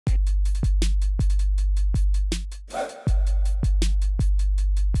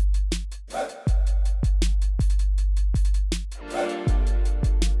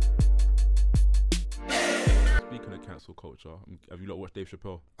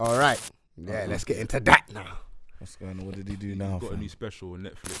Chappelle. All right. Yeah, let's get into that now. What's going on? What did he do now? He's got a new special on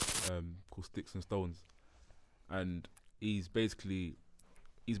Netflix called Sticks and Stones, and he's pressing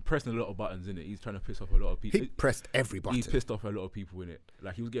a lot of buttons in it. He's trying to piss off a lot of people. He pressed every button. He's pissed off a lot of people in it.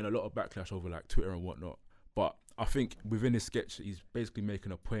 Like, he was getting a lot of backlash over like Twitter and whatnot. But I think within his sketch, he's basically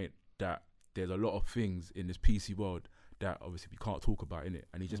making a point that there's a lot of things in this PC world that obviously we can't talk about in it,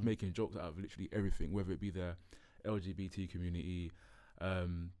 and he's just making jokes out of literally everything, whether it be the LGBT community,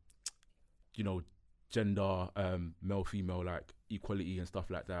 you know, gender, male, female, like equality and stuff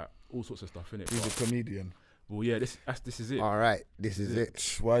like that, all sorts of stuff in it. He's a comedian. Well, yeah, this is it. All right, this is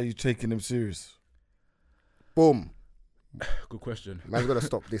it. Why are you taking him serious? Boom. Good question. Man's got to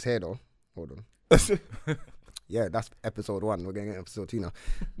stop this here, though. Hold on. Yeah, that's episode 1. We're getting episode 2 now.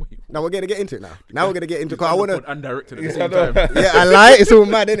 Now we're going to get into it now. Now we're going to get into it. I want to... Undirected at the same time. Yeah, I lie. It's all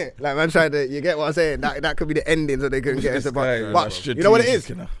mad, innit? Like, man, trying to... You get what I'm saying? That could be the ending so they couldn't get us. But you know what it is?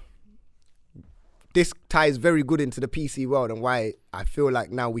 This ties very good into the PC world and why I feel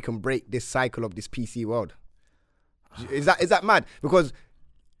like now we can break this cycle of this PC world. Is that mad? Because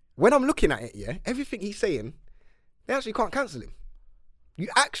when I'm looking at it, yeah, everything he's saying, they actually can't cancel him. You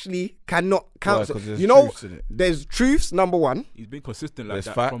actually cannot cancel. You know, there's truths, number one. He's been consistent like there's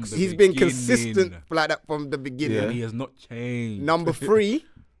that facts. from the He's beginning. been consistent like that from the beginning. Yeah. He has not changed. Number 3,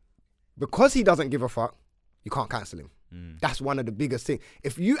 because he doesn't give a fuck, you can't cancel him. Mm. That's one of the biggest things.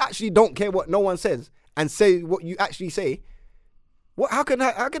 If you actually don't care what no one says and say what you actually say, how can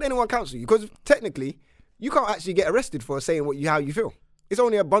anyone cancel you? Because technically, you can't actually get arrested for saying how you feel. It's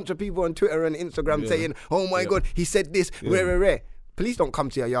only a bunch of people on Twitter and Instagram saying, "Oh my God, he said this." Rare. Police don't come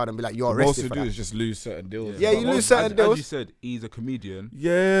to your yard and be like, "You're arrested." Most you do is just lose certain deals. Yeah, you lose certain deals. As you said, he's a comedian.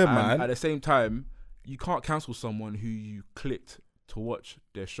 Yeah, man. At the same time, you can't cancel someone who you clicked to watch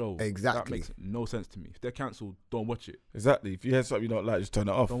their show. Exactly. That makes no sense to me. If they're cancelled, don't watch it. Exactly. If you hear something you don't like, just turn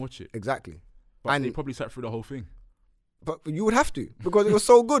it off. Don't watch it. Exactly. But And they probably sat through the whole thing. But you would have to because it was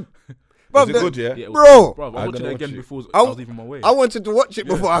so good. Was it good, yeah? Yeah, it Bro, I I'm watched it gonna again watch it. before I was even on my way. I wanted to watch it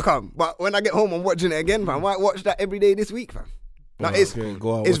before I come, but when I get home, I'm watching it again, fam. I might watch that every day this week, fam. Like, it's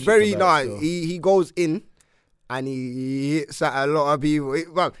very nice. He goes in and he hits at a lot of people.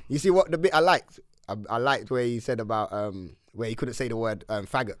 You see what the bit I liked? I liked where he said about where he couldn't say the word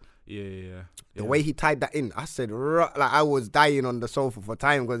faggot. Yeah. The way he tied that in, I said, like I was dying on the sofa for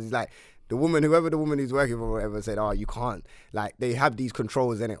time because he's like, whoever the woman he's working for or whatever said, "Oh, you can't." Like, they have these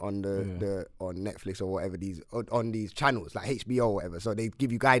controls in it on on Netflix or whatever, these on these channels like HBO or whatever. So they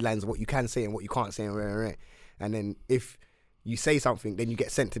give you guidelines of what you can say and what you can't say and then if you say something, then you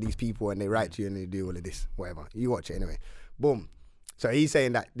get sent to these people and they write to you and they do all of this, whatever. You watch it anyway. Boom. So he's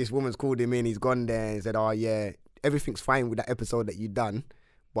saying that this woman's called him in, he's gone there and said, "Oh yeah, everything's fine with that episode that you done,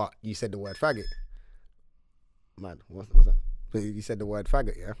 but you said the word faggot." Man, what's that? So you said the word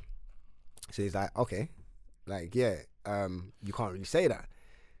faggot, yeah? So he's like, okay, like, yeah, you can't really say that.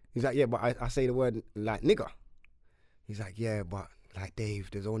 He's like, yeah, but I say the word like nigger. He's like, yeah, but like, Dave,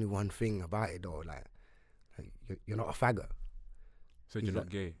 there's only one thing about it though, like you're not a faggot. Said you're not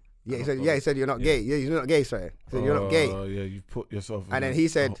gay. Yeah, he said you're not gay. Yeah, you're not gay, sorry. He said you're not gay. Oh yeah, you put yourself in. And then he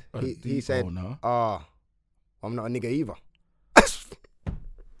said, he said, I'm not a nigger either.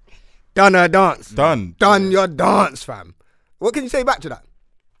 Done her dance. Done your dance, fam. What can you say back to that?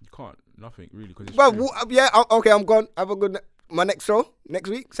 You can't. Nothing really, because it's well, true. Okay, I'm gone. Have a good my next show next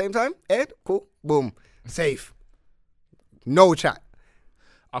week, same time. Ed, cool, boom, safe. No chat.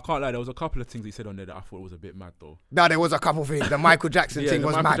 I can't lie. There was a couple of things he said on there that I thought was a bit mad though. No, there was a couple things. The Michael Jackson thing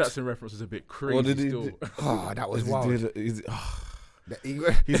was mad. The Michael Jackson reference was a bit crazy. What did he still. do? Oh, that was wild.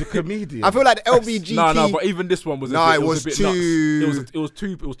 He's a comedian. I feel like the LBGT. No, but even this one was. It was a bit too. Nuts. It was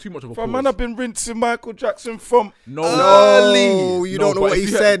too much of a. Fam, man, I've been rinsing Michael Jackson from early. You don't know what he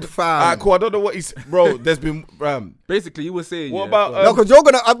said, fam. Alright, cool. I don't know what he's. Bro, there's been. Basically, you were saying. What about? No, because you're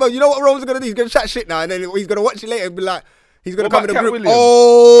gonna. You know what Rome's gonna do? He's gonna chat shit now, and then he's gonna watch it later and be like. He's gonna come in the group. Williams?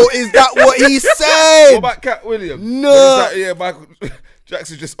 Oh, is that what he said? What about Cat Williams? No. Yeah, Michael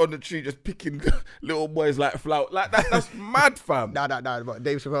Jackson just on the tree, just picking little boys like flout. Like that's mad, fam. No. But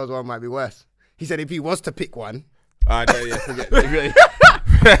Dave Chappelle's one might be worse. He said if he was to pick one. Forget.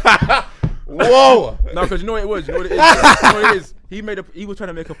 Whoa. No, because you know what it was. You know what it is. He was trying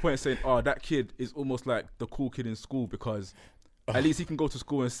to make a point saying, "Oh, that kid is almost like the cool kid in school because." At least he can go to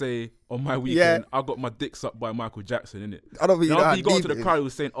school and say, on my weekend, I got my dick sucked by Michael Jackson, innit? I don't mean Now he got into the crowd, he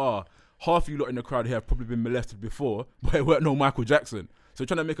was saying, half you lot in the crowd here have probably been molested before, but it weren't no Michael Jackson. So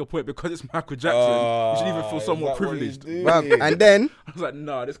trying to make a point, because it's Michael Jackson, you should even feel somewhat privileged. And then... I was like,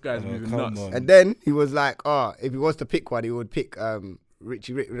 nah, this guy's moving nuts. On. And then he was like, if he was to pick one, he would pick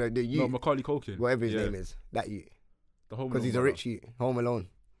Richie Rick, Macaulay Culkin. Whatever his name is. That you. The Home because Alone he's a brother. richie, Home Alone.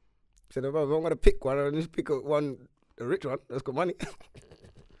 He said, "Bro, if I'm gonna pick one, I'll just pick one, a rich one that's got money."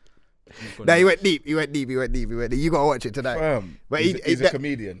 Nah, he went deep. You gotta watch it tonight. Fam, But he's a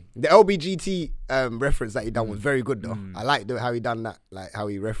comedian. The LBGT reference that he done was very good though. I liked how he done that, like how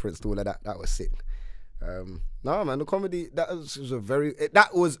he referenced all of that. That was sick. No man, the comedy that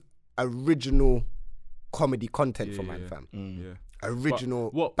was original comedy content for man, fam. Yeah.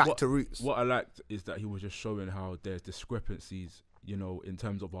 Original, back to roots. What I liked is that he was just showing how there's discrepancies, you know, in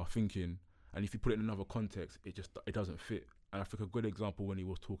terms of our thinking, and if you put it in another context, it doesn't fit. And I think a good example when he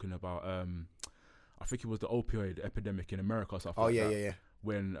was talking about, I think it was the opioid epidemic in America or something. Yeah.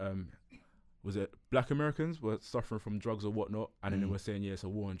 When was it Black Americans were suffering from drugs or whatnot, and then they were saying, yeah, it's a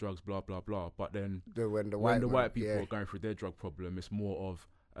war on drugs, blah blah blah. But then when the white people are going through their drug problem, it's more of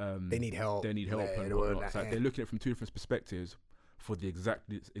they need help. and whatnot. It's like they're looking at it from two different perspectives for the exact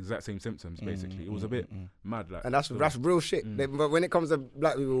same symptoms. Basically, it was a bit mad, like, and that's real shit. But when it comes to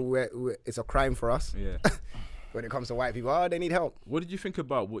black people, it's a crime for us. Yeah. When it comes to white people, they need help. What did you think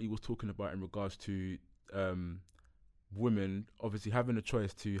about what he was talking about in regards to women obviously having a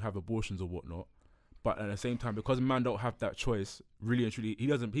choice to have abortions or whatnot, but at the same time, because man don't have that choice, really and truly,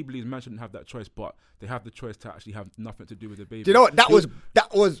 he believes man shouldn't have that choice, but they have the choice to actually have nothing to do with the baby. Do you know what? That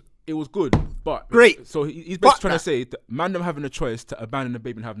was it was good, but great. So he's basically trying to say that man them having a choice to abandon the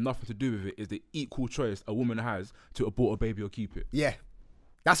baby and have nothing to do with it is the equal choice a woman has to abort a baby or keep it. Yeah,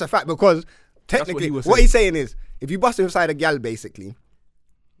 that's a fact, because technically, what what he's saying is, if you bust inside a gal, basically,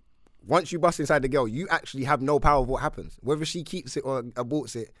 once you bust inside the girl, you actually have no power of what happens. Whether she keeps it or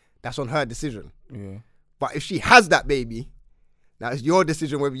aborts it, that's on her decision. Yeah. But if she has that baby, now it's your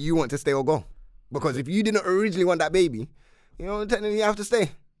decision whether you want to stay or go. Because if you didn't originally want that baby, you know, technically you have to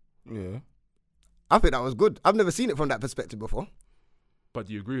stay. Yeah. I think that was good. I've never seen it from that perspective before. But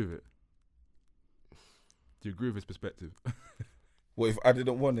do you agree with it? Do you agree with his perspective? What if I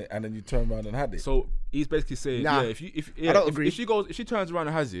didn't want it and then you turn around and had it? So he's basically saying, Nah, I don't agree. If she turns around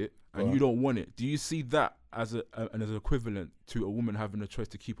and has it and you don't want it, do you see that as an equivalent to a woman having a choice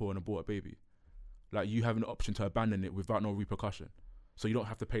to keep or abort a baby? Like you having the option to abandon it without no repercussion, so you don't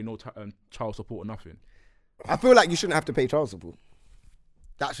have to pay no child support or nothing. I feel like you shouldn't have to pay child support.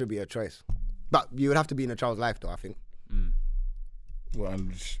 That should be a choice. But you would have to be in a child's life though, I think. Well,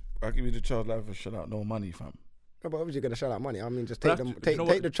 I'll give you the child's life and shut out no money, fam. No, but obviously you're going to shell out money. I mean, just take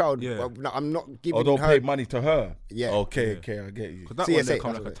the child. Yeah. Well, no, I'm not giving Or don't her... pay money to her. Yeah. Okay, I get you. Because that CSA, one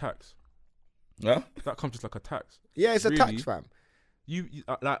comes like a tax. Huh? That comes just like a tax. Yeah, it's Really? a tax, fam. You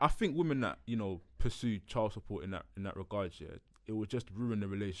like, I think women that, you know, pursue child support in that regard, yeah, it would just ruin the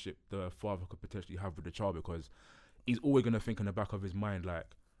relationship the father could potentially have with the child, because he's always gonna think in the back of his mind, like,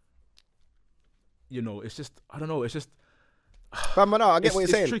 you know, it's just, I don't know, it's just, Fam, no, I get what you're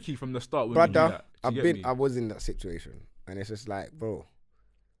saying. It's tricky from the start when you do Brother, that. I was in that situation, and it's just like, bro,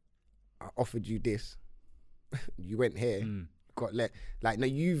 I offered you this, you went here, got let. Like, no,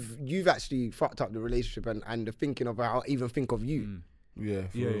 you've actually fucked up the relationship and the thinking of how I even think of you. Yeah.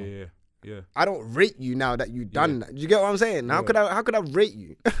 Yeah. I don't rate you now that you've done that. Do you get what I'm saying? How could I rate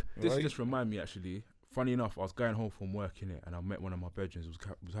you? This just remind me, actually. Funny enough, I was going home from work, innit, and I met one of my bedrooms,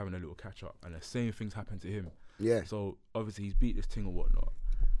 was having a little catch up, and the same things happened to him. Yeah. So obviously he's beat this thing or whatnot,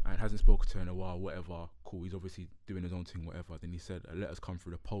 and hasn't spoken to her in a while, whatever. Cool, he's obviously doing his own thing, whatever. Then he said a letter's come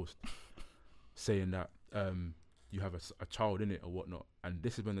through the post saying that you have a child in it or whatnot, and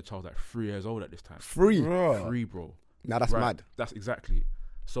this is when the child's like 3 years old at this time. 3, bro. Now that's mad. That's exactly.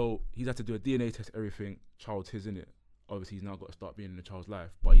 So he's had to do a DNA test, everything. Child's his, in it. Obviously he's now got to start being in the child's life,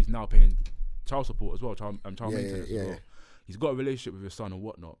 but he's now paying child support as well, child maintenance as well. He's got a relationship with his son and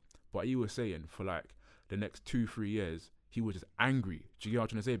whatnot, but he was saying for like the next 2-3 years he was just angry. Do you get what I'm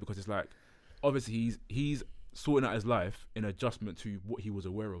trying to say? Because it's like, obviously he's sorting out his life in adjustment to what he was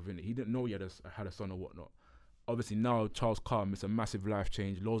aware of, innit? He didn't know he had a son or whatnot. Obviously now child's come, it's a massive life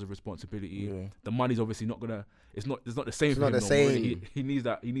change, loads of responsibility. The money's obviously not gonna, it's not the same for him. It's not the same.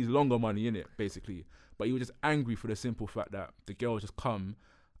 He needs longer money in it, basically. But he was just angry for the simple fact that the girl just come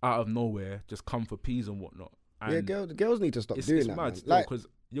out of nowhere, just come for peas and whatnot. And the girls need to stop doing that. It's mad because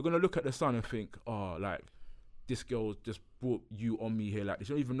you're gonna look at the son and think, oh, like this girl just brought you on me here like this.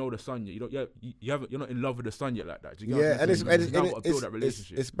 You don't even know the son yet. You're not in love with the son yet like that. Do you get what I'm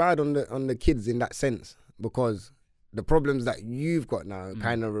saying? It's bad on the kids in that sense, because the problems that you've got now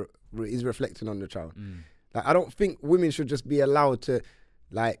kind of is reflecting on the child. Like, I don't think women should just be allowed to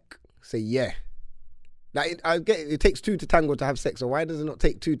like say yeah. Like, I get it takes 2 to tango to have sex, so why does it not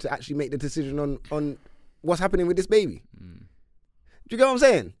take 2 to actually make the decision on what's happening with this baby? Do you get what I'm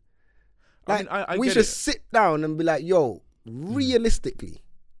saying? Like, I we should sit down and be like, yo, realistically,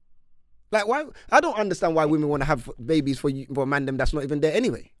 Like, why? I don't understand why women want to have babies for a man them that's not even there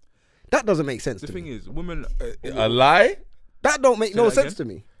anyway. That doesn't make sense. The to thing me. is, women. A lie? That don't make Say no that sense again?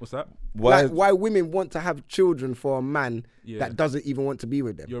 to me. What's that? Why women want to have children for a man Yeah. that doesn't even want to be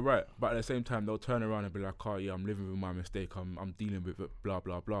with them. You're right, but at the same time, they'll turn around and be like, "Oh yeah, I'm living with my mistake. I'm dealing with it. Blah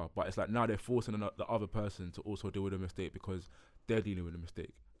blah blah." But it's like now they're forcing the other person to also deal with the mistake because they're dealing with the mistake.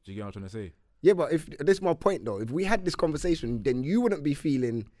 Do you get what I'm trying to say? Yeah, but if this is my point though, if we had this conversation, then you wouldn't be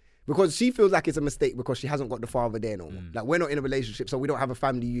feeling, because she feels like it's a mistake because she hasn't got the father there no more. Like, we're not in a relationship, so we don't have a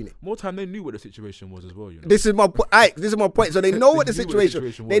family unit. More time, they knew what the situation was as well. You know. This is my point. This is my point. So they know what the They knew what the situation.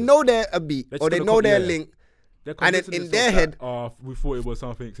 situation They was. know they're a beat, They or they just know gotta they're yeah. linked. They're And then convincing in their themselves head, that, we thought it was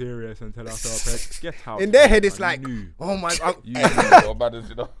something serious until I felt get out. in their head, it's Man, like, you knew. oh my God. You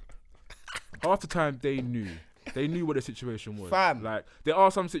knew. Half the time they knew. They knew what the situation was. Fam. Like, there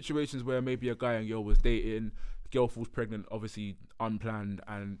are some situations where maybe a guy and girl was dating, girl falls pregnant, obviously unplanned,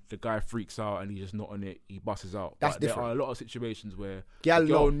 and the guy freaks out and he's just not on it, he busts out. That's but different. There are a lot of situations where Girl the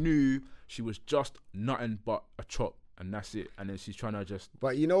girl know. knew she was just nothing but a chop, and that's it. And then she's trying to just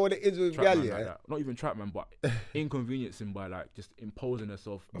But you know what it is with trap gal, man yeah? like that. Not even trap man, but inconveniencing by like just imposing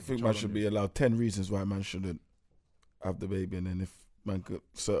herself. I with think the man child should on be him. allowed 10 reasons why man shouldn't have the baby, and then if man could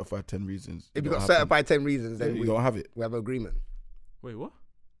certify 10 reasons, If it you don't got happen. certified 10 reasons, Yeah, then you we don't have it. have agreement. Wait, what?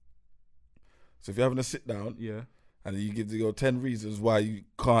 So if you're having a sit down Yeah. and you give the girl 10 reasons why you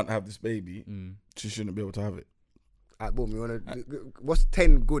can't have this baby, Mm. she shouldn't be able to have it. Alright, boom. You wanna? What's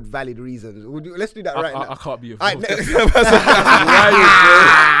 10 good valid reasons? Let's do that right I now. can't be Alright, involved.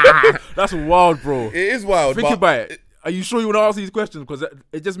 next. That's wild, bro. It is wild. Think but about it. Are you sure you want to ask these questions? Because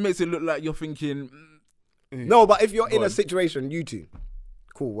it just makes it look like you're thinking. No, but if you're in Go a on. situation, you two,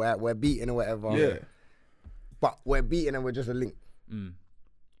 cool, we're beating or whatever. Yeah. But we're beating and we're just a link. Mm,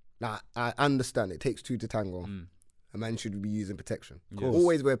 Now, I understand it takes two to tango. mm. A man should be using protection. Course.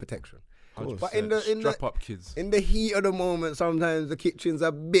 Always wear protection. 100%. But in the Strap up, kids. in the heat of the moment, sometimes the kitchen's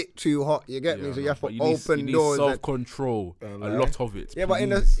a bit too hot. You get me? Yeah, So no, you have to but open you need doors. And, self-control. A lie. lot of it. yeah, but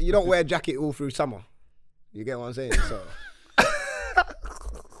please. you don't wear a jacket all through summer. You get what I'm saying? So,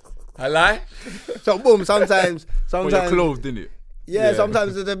 I lie? so boom. Sometimes, Well, you're clothed, innit? yeah, Yeah.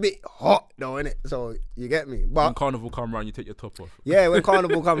 sometimes it's a bit hot though, innit? So you get me? When But carnival come around, you take your top off. yeah, when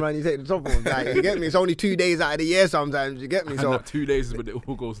carnival comes around, you take the top off. Like, you get me? It's only 2 days out of the year sometimes. You get me? And So that 2 days is when it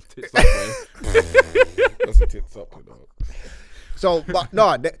all goes tits up, man. That's a tits up, you know. So, but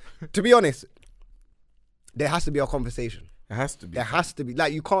no, to be honest, there has to be a conversation. It has to be. There has to be.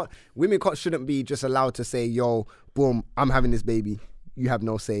 Like, women shouldn't be just allowed to say, yo, boom, I'm having this baby. You have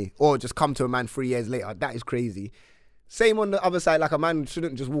no say. Or just come to a man 3 years later. That is crazy. Same on the other side, like a man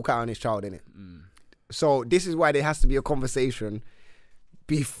shouldn't just walk out on his child, innit? So this is why there has to be a conversation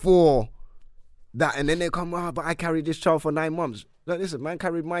before that. And then they come, but I carried this child for 9 months. Like, listen, man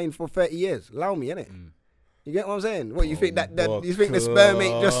carried mine for 30 years. Allow me, innit? You get what I'm saying? What, you think that you think the sperm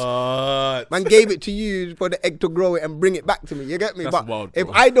ain't just... Man gave it to you for the egg to grow it and bring it back to me. You get me? That's But wild, if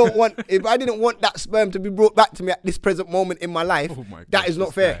bro. if I didn't want that sperm to be brought back to me at this present moment in my life, Oh my that gosh, is not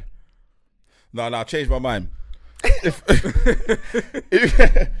this fair. guy. No, I changed my mind.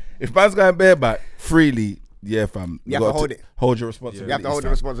 if man's going bareback freely, yeah, fam. You have to gotta hold it. Hold your responsibility. You have to hold the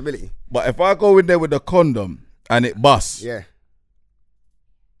fam. responsibility. But if I go in there with a condom and it busts, Yeah.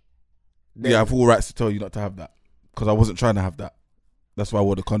 yeah, I've all rights to tell you not to have that because I wasn't trying to have that. That's why I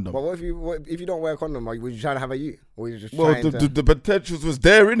wore the condom. But what if you don't wear a condom? Like, was you trying to have a you, or were you just Well, trying to? the potentials was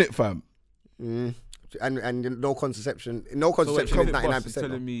there in it, fam. And no contraception. No So wait, contraception if is it 99%. bust, you're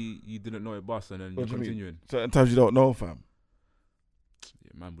telling me you didn't know it bust and then What you're do you mean? continuing. Certain times you don't know, fam.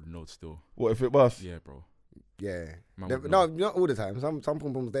 Yeah, man would know still. What if it busts? Yeah, bro. Yeah. Man No, would know. not all the time. Some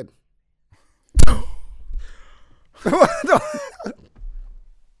pum pum's dead.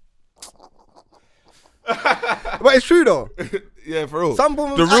 But it's true though. Yeah, for real. Some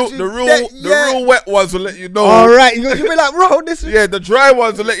pum the pums real wet ones will let you know. All right, you'll be like, bro, this is. Yeah, the dry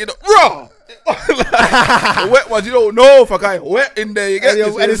ones will let you know. Raw. The wet ones you don't know if I got wet in there. You get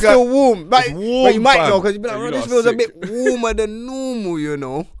And, me? and it's still warm. But, it's warm, but you might fam. know because you be like, Yeah, bro, you this lot feels are a bit warmer than normal, you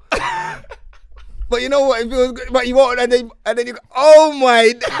know. But you know what? It feels good. But you won't, and then you go, oh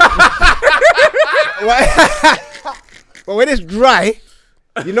my. But when it's dry,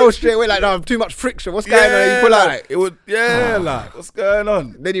 you know straight away, like, no, too much friction. What's going on? And you pull out. like, it would. Yeah, like what's going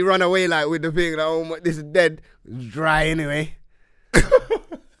on? Then you run away like with the thing, like, oh my, this is dead. It's dry anyway.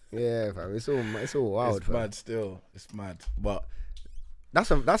 Yeah, fam, it's all wild, It's fam. mad still. It's mad, but That's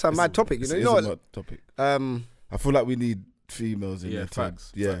a mad topic, you know. You know a what? mad topic. I I feel like we need females in Yeah, there.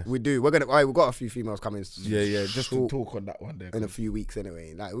 facts. Yeah, We do. We've got a few females coming. yeah. Just to short- talk on that one there. in a few weeks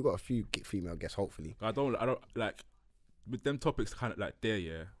anyway. Like, we've got a few female guests, hopefully. I don't like with them topics kind of like there,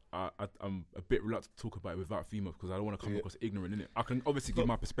 yeah. I'm a bit reluctant to talk about it without females because I don't want to come across ignorant, innit? I can obviously give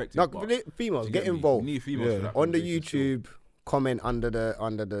my perspective. No, but females, you get me? involved. You need females for that On the conversation still. YouTube, comment under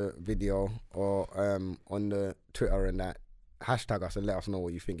the video or on the Twitter and that. Hashtag us and let us know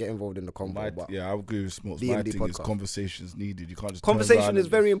what you think. Get involved in the convo. I agree with Smokes. DMD My thing is podcast. conversations needed. You can't just Conversation is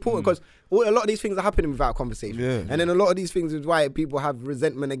very important because a lot of these things are happening without conversation. Yeah. And then a lot of these things is why people have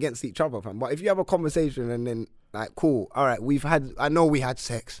resentment against each other, fam. But if you have a conversation and then like, cool, all right, I know we had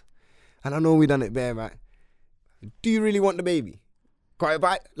sex, and I know we done it bare, man. Do you really want the baby? I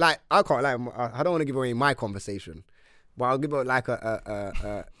can't lie. I don't want to give away my conversation, but I'll give it like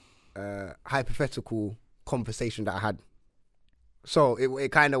a hypothetical conversation that I had. So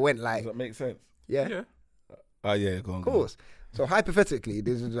it kind of went like. Does that make sense? Yeah. Yeah. Yeah, go on. Of course. So hypothetically,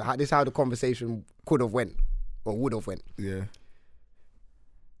 this is how the conversation could have went or would have went. Yeah.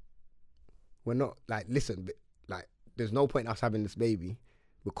 We're not like, listen, like there's no point in us having this baby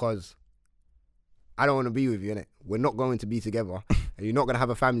because I don't want to be with you, innit? We're not going to be together, and you're not gonna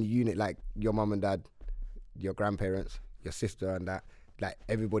have a family unit like your mum and dad, your grandparents, your sister, and that. Like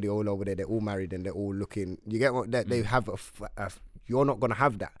everybody all over there, they're all married and they're all looking. You get what that they have you're not gonna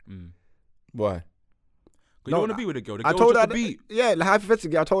have that. Why? You don't want to be with a girl. The I girl told her, just to be. yeah, like,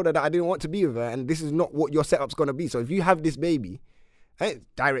 hypothetically, I told her that I didn't want to be with her, and this is not what your setup's gonna be. So if you have this baby, I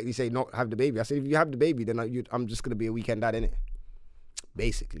didn't directly say not have the baby. I said if you have the baby, then I'm just gonna be a weekend dad, innit?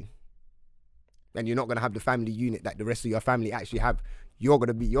 Basically, and you're not gonna have the family unit that the rest of your family actually have. You're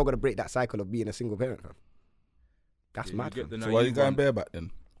gonna break that cycle of being a single parent, fam. That's mad. So why are you going bareback then?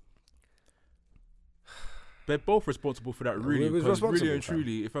 They're both responsible for that, really. We're Because really responsible, and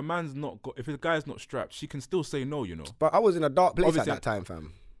truly, if a guy's not strapped, she can still say no, you know. But I was in a dark place Obviously, at that time,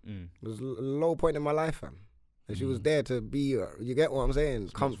 fam. It was a low point in my life, fam. And she was there to be, you get what I'm saying?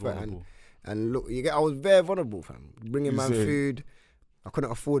 Comfort and look, I was very vulnerable, fam. Bringing man food. I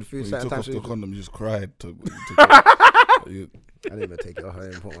couldn't afford food. When you took off times. the condom, you just cried. I didn't even take it off. I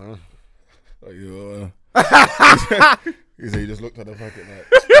didn't put one on. You say you just looked at the packet like.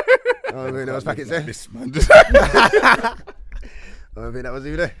 Oh, I mean, that was packets there. This man. I mean, that was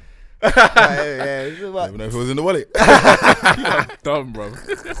even there. Yeah, I don't even know if it was in the wallet. You're dumb, bro.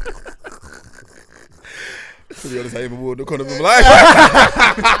 To be honest, I even wore the condom in my life.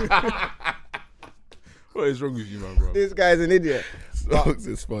 What is wrong with you, man, bro? This guy's an idiot.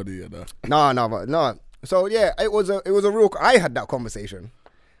 It's funny, you know. No. So yeah, it was a real. I had that conversation,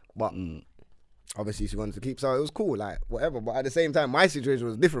 but obviously she wanted to keep. So it was cool, like whatever. But at the same time, my situation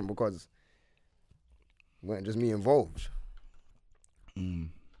was different because it wasn't just me involved. You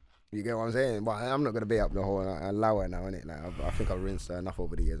get what I'm saying? But I'm not gonna be up the whole. I allow her now, innit? Like I think I've rinsed her enough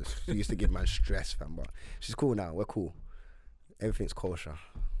over the years. She used to give man stress, fam. But she's cool now. We're cool. Everything's kosher.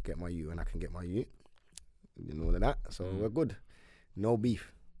 Get my you, and I can get my you. You know all of that. So we're good. No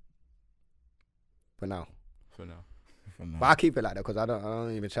beef. For now. But I keep it like that because I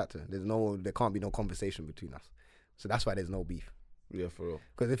don't even chat to her. There can't be no conversation between us. So that's why there's no beef. Yeah, for real.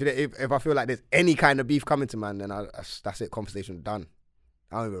 Because if I feel like there's any kind of beef coming to man, then that's it. Conversation done.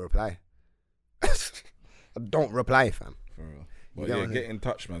 I don't even reply. I don't reply, fam. For real. But yeah, get in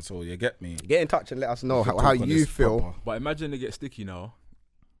touch, man. So you get me. Get in touch and let us know how you feel. Proper. But imagine they get sticky now,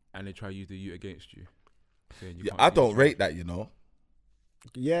 and they try to use the you against you. Yeah, I don't rate that, you know.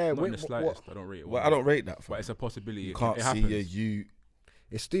 Yeah, not in the slightest. I don't rate it. Well, I don't rate that. But it's a possibility. You can't it see you.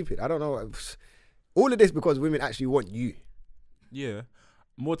 It's stupid. I don't know. All of this because women actually want you. Yeah.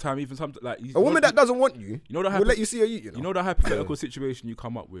 More time, even something like a woman that doesn't want you, you know, will let you see her you. You know the hypothetical situation you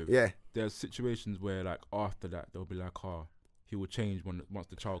come up with. Yeah. There's situations where like after that they'll be like, he will change once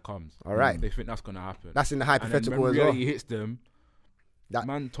the child comes. All right. They think that's gonna happen. That's in the hypothetical and then when as well. reality hits them. That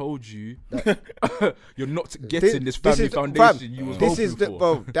man told you you're not getting this family foundation you was hoping for.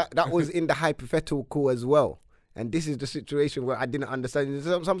 Bro, that was in the hypothetical as well. And this is the situation where I didn't understand.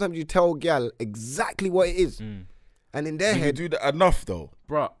 Sometimes you tell girl exactly what it is. And in their head... you do that enough though?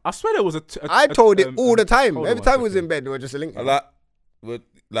 Bro, I swear there was I told it all the time. Every time we was in bed, we were just a link.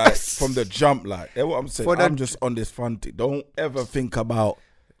 Like from the jump, like what I'm saying. I'm just on this fun thing. Don't ever think about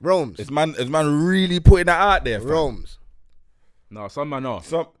Rome's. Is man really putting that out there? Rome's. No, some man are.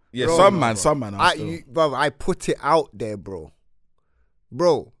 Some man are. Bro, I put it out there, bro.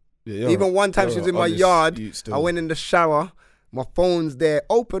 Yeah, even one time she was in my yard. I went in the shower. My phone's there,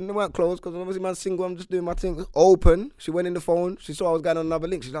 open. It weren't closed because obviously man single. I'm just doing my thing. Open. She went in the phone. She saw I was going on another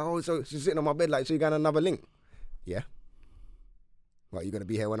link. She's like, oh, so she's sitting on my bed like, so you going on another link? Yeah. What, you gonna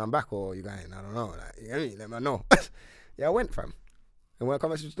be here when I'm back, or you going? I don't know. Like, you let me know. Yeah, I went, fam. And when I come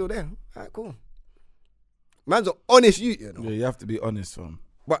back, she's still there. All right, cool. Man's an honest you know. Yeah, you have to be honest, fam.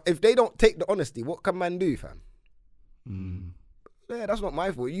 But if they don't take the honesty, what can man do, fam? that's not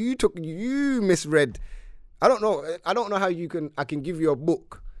my fault. You misread. I don't know how I can give you a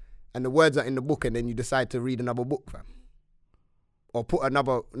book and the words are in the book and then you decide to read another book, fam. Or put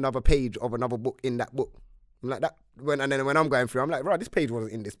another page of another book in that book. I'm like that. When I'm going through, I'm like, right, this page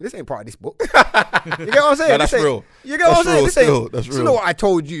wasn't in this. This ain't part of this book. You get what I'm saying? No, that's real. You get what I'm saying? That's real. You know what I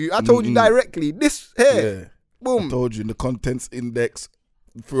told you? I told you directly. This here. Yeah. Boom. I told you in the contents index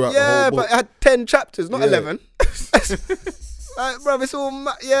throughout the Yeah, whole book. but it had 10 chapters, not Yeah. 11. Like, bro, it's all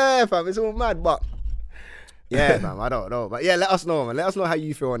mad. Yeah, fam, it's all mad, but yeah, fam, I don't know. But yeah, let us know, man. Let us know how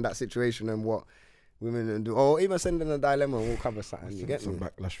you feel on that situation and what women do. Or even send in a dilemma and we'll cover something. You get some me?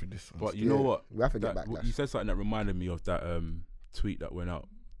 backlash for this. But you know what? We have to get backlash. You said something that reminded me of that tweet that went out.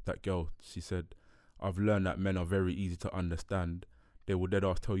 That girl, she said, I've learned that men are very easy to understand. They will dead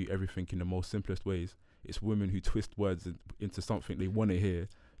ass tell you everything in the most simplest ways. It's women who twist words into something they want to hear,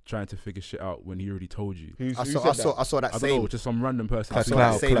 trying to figure shit out when he already told you. I saw that I same. don't know, just some random person. I saw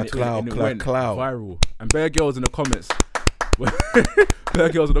that same and it went cloud. viral. And bare girls in the comments. Bare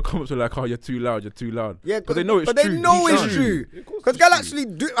girls in the comments were like, "Oh, you're too loud. You're too loud." Yeah, because they know it's true. But they know Deep it's down. true. Because gal actually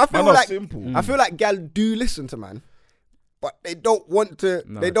do. I feel Man are like simple. I feel like gal do listen to man, but they don't want to.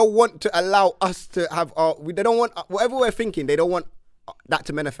 No. They don't want to allow us to have our. They don't want whatever we're thinking. They don't want that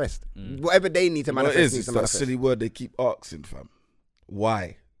to manifest. Whatever they need to manifest needs It's to that manifest. silly word they keep asking, fam.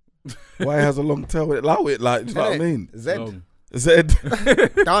 Why? Why has a long tail? Allow it, like, do you know what I mean? Zed Zed.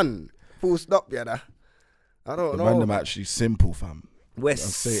 done. Full stop, yeah. I don't know. Man, them actually simple, fam. We're I'll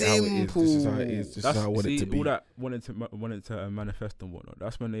say it how it is. This is how it is. This is how I want it to be. All that wanted to manifest and whatnot.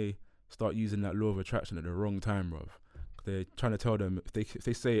 That's when they start using that law of attraction at the wrong time, bruv. They're trying to tell them if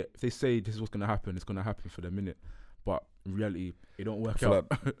they say this is what's gonna happen, it's gonna happen for the minute. But in reality, it don't work out.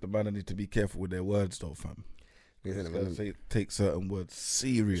 Like the man need to be careful with their words, though, fam. Take certain words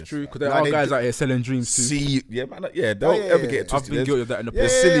serious. It's true, because there are guys out here selling dreams too. Don't ever get it twisted. I've been guilty of that in the Yeah,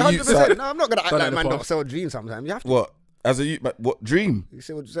 past. silly youths 100%. out. No, I'm not gonna act Done it like in the man don't past. sell dreams sometimes. You have to. What? As a youth, what dream? You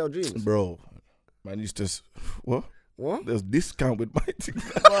sell dreams, Bro, man used to, what? What? There's discount with my thing.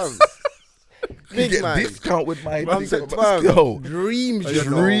 Bruv. You Big get man. discount with my I'm thing. saying, bruv, Yo, dreams,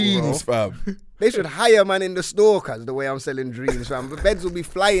 dreams, bro. fam. They should hire man in the store, cuz the way I'm selling dreams, fam. The beds will be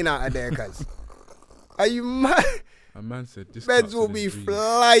flying out of there, cuz. Are you mad? A man said this. Beds will be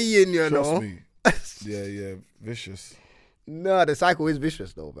flying, you Trust know. me. Yeah, vicious. No, the cycle is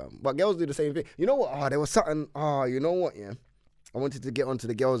vicious though, fam. But girls do the same thing. You know what? There was something. You know what? Yeah, I wanted to get onto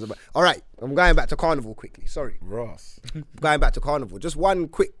the girls about. All right, I'm going back to carnival quickly. Sorry, Ross. going back to carnival. Just one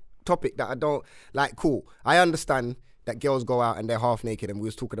quick topic that I don't like. Cool. I understand that girls go out and they're half naked, and we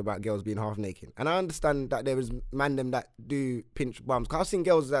was talking about girls being half naked. And I understand that there is man them that do pinch bums. Cause I've seen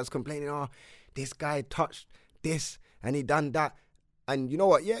girls that's complaining, this guy touched this and he done that. And you know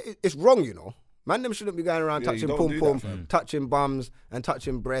what? Yeah, it's wrong, you know. Man them shouldn't be going around touching pum pum, touching bums and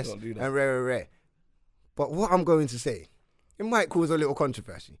touching breasts and rare. But what I'm going to say, it might cause a little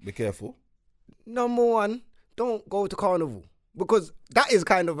controversy. Be careful. Number one, don't go to carnival. Because that is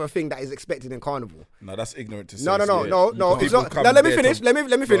kind of a thing that is expected in carnival. No, that's ignorant to say. No. It's not. come Now let me there finish. to-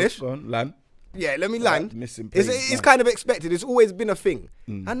 Let me finish. Go on, land. Yeah, let me land. Missing It's pace, kind of expected. It's always been a thing.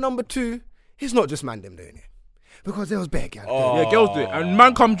 And number two, it's not just man them doing it. Because there was bare gal doing it. Yeah, girls do it, and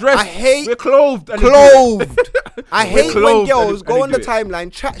man come dressed. I hate we're clothed. And they do it. Clothed. I hate when clothed girls and go they on the do it.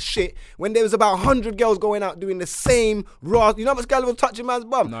 timeline, chat shit, when there was about 100 girls going out doing the same raw. You know how much girl was touching man's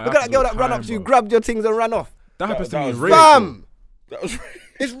bum? No, Look at that girl that ran up to you, grabbed your things and ran off. That happens to me was in rape. Fam! That was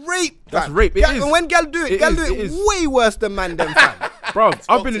It's rape. That's fam. rape. It Yeah, is. and when gal do it, It gal is, do it it is. way worse than man them, fam. Bro,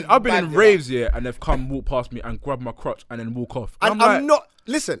 I've been bad, in raves, yeah, and they've come walk past me and grab my crotch and then walk off. And I'm I'm not.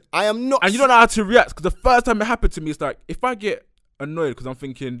 Listen, I am not. And you don't know how to react, because the first time it happened to me, it's like, if I get annoyed because I'm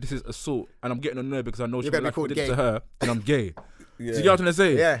thinking this is assault, and I'm getting annoyed because I know she's gonna be like called did it gay. to her, and I'm gay. Yeah. Do you get what I'm trying to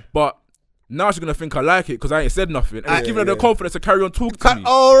say? Yeah. But now she's gonna think I like it because I ain't said nothing, and it's giving her the confidence to carry on talking to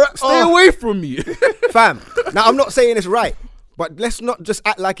me. Stay away from me. Fam. Now I'm not saying it's right, but let's not just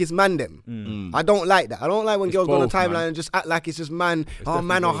act like it's man them. I don't like that. I don't like when girls go on the both, timeline man. and just act like it's just man. Man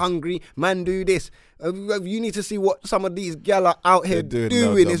definitely are both. hungry. Man do this. You need to see what some of these gal are out here They're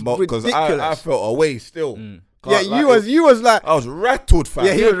doing. It's because ridiculous. I felt away still. Yeah, Can't you was like, I was rattled, fam.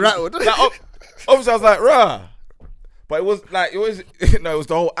 yeah, he was rattled. Like, obviously, I was like, rah. But it was like, it was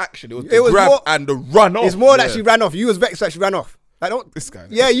the whole action. It was the It was grab more- and the run off. It's more that she ran off. You was vexed that she ran off. Like, don't. This guy.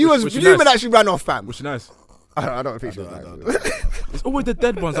 Yeah, you was Was she fuming nice? that she ran off, fam. Which is nice. I don't think she was nice. It's always the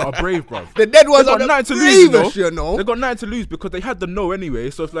dead ones that are brave, bro. The dead ones They are got the nothing to lose, bravest, you know. They got nothing to lose because they had the no anyway.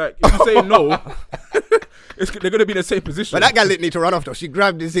 So it's like, if you say no, they're gonna be in the same position. But that gal didn't need to run off though. She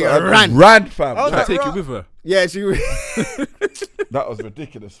grabbed this thing and ran. Ran, fam. I was I like, take "Rah." it with her. Yeah, she. That was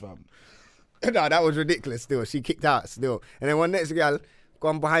ridiculous, fam. No, that was ridiculous still. She kicked out still. And then one next girl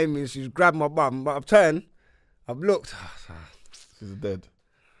gone behind me, she's grabbed my bum, but I've turned, I've looked. She's dead.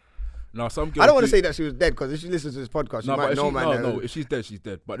 No, some girls. I don't want to say that she was dead because if she listens to this podcast, she might know, man. No, if she's dead, she's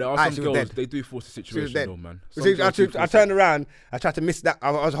dead. But there are some girls, they do force the situation, though, man. I turned around, I tried to miss that.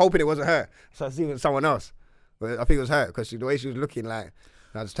 I was hoping it wasn't her. So I was seeing someone else. But I think it was her because the way she was looking, like,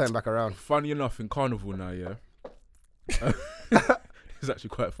 I just turned back around. Funny enough, in Carnival now, yeah. It's actually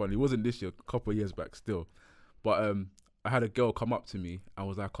quite funny. It wasn't this year, a couple of years back still. But I had a girl come up to me and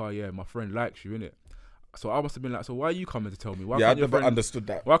was like, oh, yeah, my friend likes you, innit? So I must have been like, so why are you coming to tell me? I never understood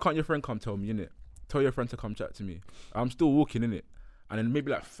that. Why can't your friend come tell me, innit? Tell your friend to come chat to me. I'm still walking, innit? And then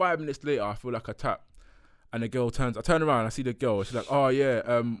maybe like 5 minutes later, I feel like a tap. And the girl turns, I turn around, I see the girl. She's like, oh,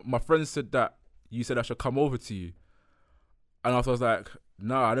 yeah, my friend said that you said I should come over to you. And I was like,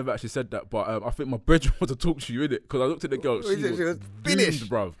 nah, I never actually said that. But I think my brethren want to talk to you, innit? Because I looked at the girl, she was finished,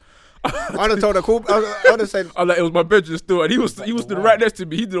 bruv. I'd have told her, cool. I would have said, I was like, it was my bedroom still, and he was stood right next to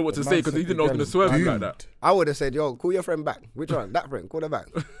me. He didn't know what to say because he didn't know I was gonna swerve him like that. I would have said, yo, call your friend back. Which one? That friend. Call her back.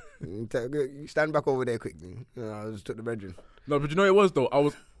 Stand back over there quickly. I just took the bedroom. No, but you know what it was though.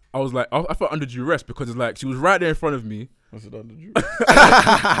 I was like, I felt under duress because it's like she was right there in front of me. I said under duress.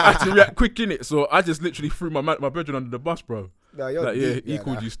 I had to react quick in it, so I just literally threw my bedroom under the bus, bro. No, you're like, yeah, he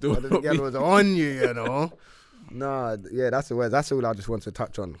called you still. The girl was on you, you know. Nah, yeah, that's the worst. That's all I just want to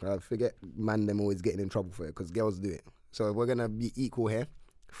touch on. I forget, man, them always getting in trouble for it because girls do it. So if we're gonna be equal here,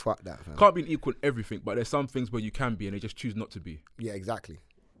 fuck that, fam. Can't be equal in everything, but there's some things where you can be and they just choose not to be. Yeah, exactly.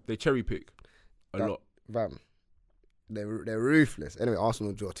 They cherry pick a lot. Fam, they're ruthless. Anyway,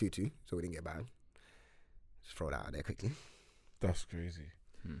 Arsenal draw 2-2, so we didn't get banned. Just throw that out there quickly. That's crazy.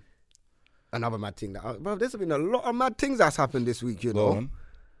 Another mad thing bro, there's been a lot of mad things that's happened this week, you know.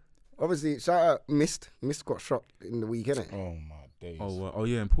 Obviously, shout out Mist. Mist got shot in the week, innit? Oh my days. Oh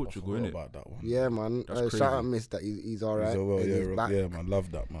yeah, in Portugal, innit? About that one. Yeah, man. Shout out Mist that he's alright. Yeah, man.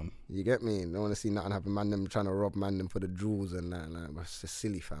 Love that, man. You get me? Don't want to see nothing happen. Man, them trying to rob man them for the jewels and that. Like, it's just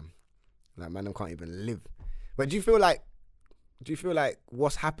silly, fam. Like, man, them can't even live. But do you feel like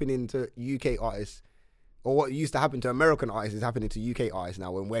what's happening to UK artists, or what used to happen to American artists, is happening to UK artists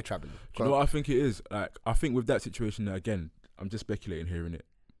now when we're traveling? Do you know what I think it is? Like, I think with that situation, again, I'm just speculating here, innit?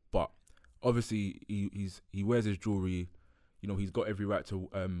 But obviously, he wears his jewelry. You know, he's got every right to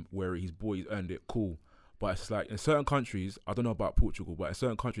wear it. He's earned it. Cool. But it's like in certain countries, I don't know about Portugal, but in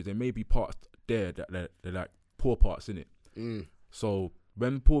certain countries, there may be parts there that they're like poor parts in it. So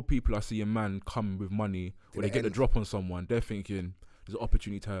when poor people are seeing man come with money, or they get the drop on someone, they're thinking there's an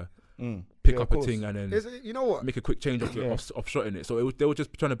opportunity to pick up a thing and then you know what? Make a quick change of shot in it. So they were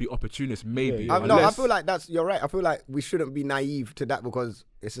just trying to be opportunists, maybe. I feel like you're right. I feel like we shouldn't be naive to that because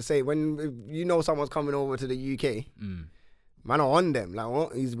it's to say when you know someone's coming over to the UK, man are on them. Like,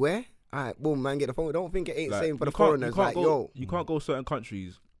 what? He's where? All right, boom, man, get the phone. Don't think it ain't same for the foreigners. Like, you can't go certain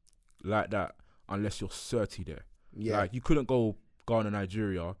countries like that unless you're certy there. Yeah. Like, you couldn't go Ghana,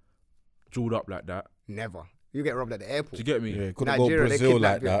 Nigeria, jeweled up like that. Never. You get robbed at the airport. Do you get me? Yeah, couldn't go Brazil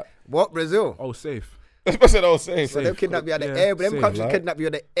like that. What, Brazil? Oh, safe. I said, oh, safe. So they'll kidnap you at the airport. Them countries kidnap you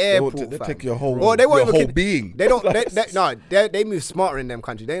at the airport. They take your whole, being. They don't. They move smarter in them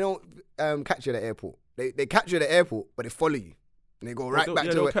countries. They don't catch you at the airport. They catch you at the airport, but they follow you. And they go right back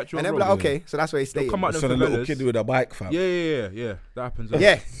to it. And they'll be like, okay, so that's where he stays. Come out so the little kid with a bike, fam. Yeah. That happens.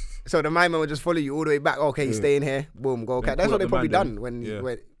 Yeah. So the my man will just follow you all the way back. Okay, he's staying here. Boom, go catch. That's what they probably done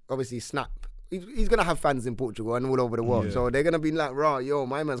when obviously Snap. He's going to have fans in Portugal and all over the world. So they're going to be like, raw, yo,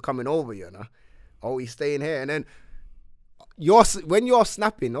 my man's coming over, you know. Oh, he's staying here. And then when you're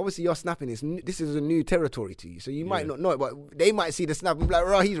snapping, obviously you're snapping, this is a new territory to you. So you might not know it, but they might see the snap and be like,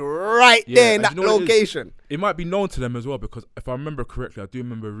 raw, he's right there in that location. It might be known to them as well because if I remember correctly, I do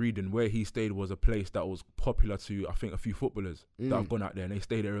remember reading where he stayed was a place that was popular to, I think, a few footballers that have gone out there and they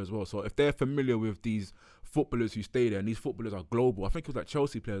stay there as well. So if they're familiar with these footballers who stay there and these footballers are global, I think it was like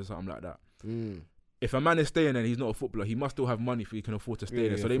Chelsea players or something like that. If a man is staying there and he's not a footballer, he must still have money if he can afford to stay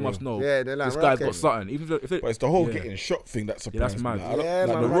there. So they must know they're like, this guy's got something. Even if but it's the whole getting shot thing that surprised me.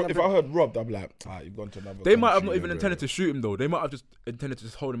 Like, if I heard robbed, I'm like, you've gone to another They might have not even intended to shoot him though. They might have just intended to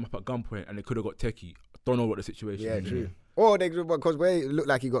just hold him up at gunpoint and they could have got techie. Don't know what the situation is. Yeah, true. Or because where it looked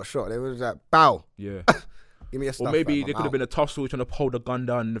like he got shot, they was like, bow. Yeah. Give me a stuff. Or maybe there could have been a tussle trying to hold the gun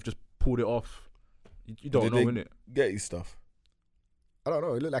down and they've just pulled it off. You don't know, innit? Get his stuff. I don't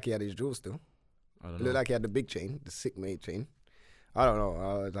know. It looked like he had his jewels still. It looked like he had the big chain, the sick mate chain. I don't know.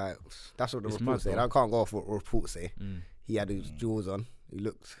 I was like, that's what the report said. I can't go off what the report say. He had his jewels on. He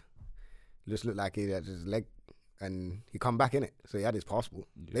just looked like he had his leg, and he come back in it. So he had his passport.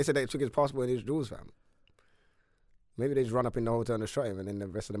 Yeah. They said they took his passport and his jewels, fam. Maybe they just run up in the hotel and shot him, and then the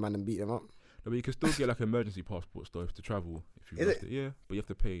rest of the man and beat him up. but you can still get like emergency passports though to travel if you Is lost it. Yeah, but you have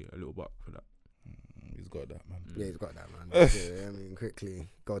to pay a little buck for that. He's got that, man. Yeah, he's got that, man. Yeah, I mean, quickly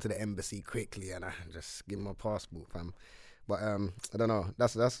go to the embassy quickly and I just give him my passport, fam. But I don't know.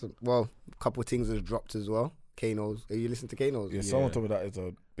 That's well, a couple of things has dropped as well. Kano's. Are you listening to Kano's? Yeah, someone told me that is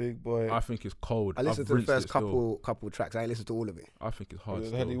a big boy. I think it's cold. I listened to the first couple tracks. I ain't listened to all of it. I think it's hard.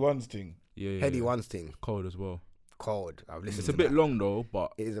 The Heady One's thing. Yeah, Heady One's thing. Cold as well. Cold. I've listened. It's to a bit that. long though,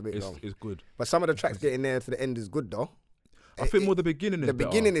 but it is a bit long. It's good. But some of the tracks getting there to the end is good though. I think more the beginning is the better.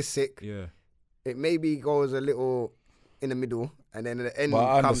 beginning is sick. Yeah. It maybe goes a little in the middle, and then at the end But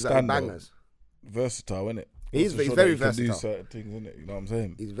I comes out with understand, bangers. Versatile, innit? He's Also very that he can versatile. do certain things, innit? You know what I'm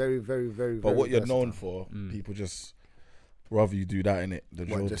saying? He's very, very, very. But very what you're versatile. known for, people just rather you do that, innit? The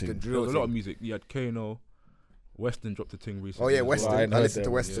drill just the thing. There drill was a lot of thing. music. You had Kano, Weston dropped a thing Oh recently. yeah, as well. Weston. I ain't I heard listened to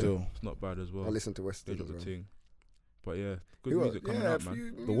them Weston. still. It's not bad as well. I listened to Weston. They dropped as a well. thing. But yeah, good Who music else? coming Yeah, out,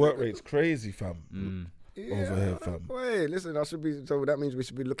 man. The work rate's crazy, fam. Over here, fam. Wait, listen, I should be. So that means we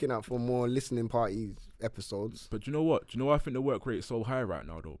should be looking out for more listening party episodes. But you know what? Do you know why I think the work rate is so high right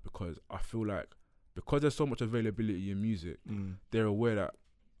now though? Because I feel like because there's so much availability in music, they're aware that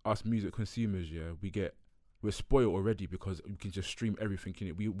us music consumers, we're spoiled already because we can just stream everything in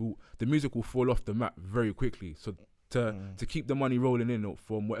it. The music will fall off the map very quickly. So to keep the money rolling in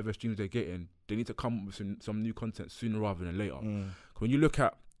from whatever streams they're getting, they need to come up with some new content sooner rather than later. When you look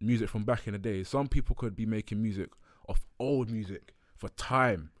at music from back in the day, some people could be making music off old music for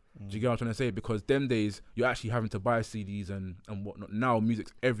time. Do you get what I'm trying to say? Because them days you're actually having to buy CDs and whatnot. Now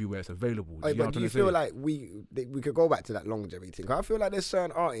music's everywhere, it's available. But do you feel like we could go back to that longevity thing? 'Cause I feel like there's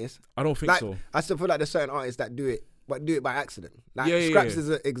certain artists. I don't think so. I still feel like there's certain artists that do it, but do it by accident. Like Yeah, Scraps yeah. is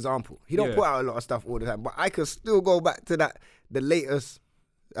an example. He don't put out a lot of stuff all the time, but I could still go back to the latest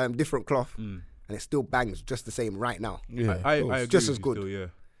different cloth, and it still bangs just the same right now. Yeah, I agree just with as you good. Still, yeah.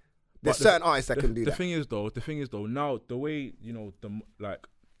 There's But certain artists that can do the that. thing is though, now the way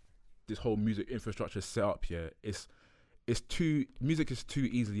this whole music infrastructure is set up, music is too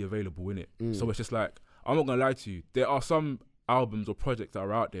easily available, innit? So it's just like, I'm not gonna lie to you, there are some albums or projects that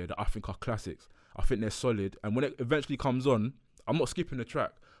are out there that I think are classics. I think they're solid, and when it eventually comes on, I'm not skipping the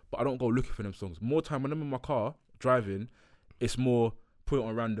track, but I don't go looking for them songs. More time when I'm in my car driving, it's more put it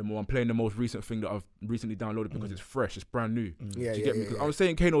on random, or I'm playing the most recent thing that I've recently downloaded because it's fresh, it's brand new. Do you get me? Because I'm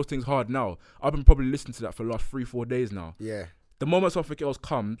saying Kano's thing's hard now. I've been probably listening to that for the last 3-4 days now. Yeah. The moment something else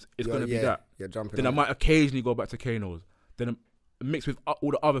comes, it's going to be that. You're jumping. Then I might occasionally go back to Kano's. Then mixed with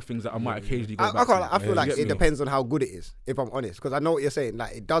all the other things that I might occasionally go back to. I feel like You get it me? depends on how good it is, if I'm honest. Because I know what you're saying.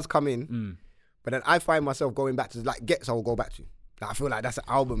 Like, it does come in, but then I find myself going back to, like, Gets I will go back to. Like, I feel like that's an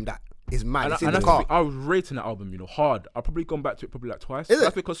album that is mad. And It's I, in and the that's car. the thing, I was rating that album, hard. I've probably gone back to it probably like twice. Is it?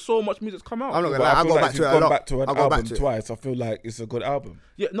 That's because so much music's come out. I'm not gonna But lie, I feel go like back if to it you've a gone lot. back to an I go back album to it. twice, I feel like it's a good album.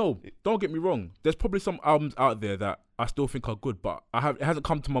 Yeah, no, don't get me wrong. There's probably some albums out there that I still think are good, but it hasn't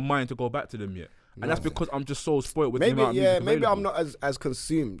come to my mind to go back to them yet. And that's because I'm just so spoiled with the amount of music Maybe I'm available. not as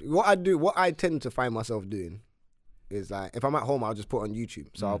consumed. What I tend to find myself doing is, like, if I'm at home, I'll just put on YouTube.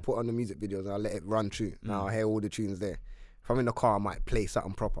 So I'll put on the music videos and I'll let it run through. Now I'll hear all the tunes there. If I'm in the car, I might play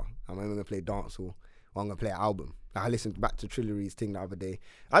something proper. I'm either gonna play dancehall or I'm gonna play an album. Like, I listened back to Trillery's thing the other day.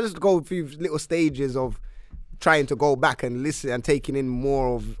 I just go through little stages of trying to go back and listen and taking in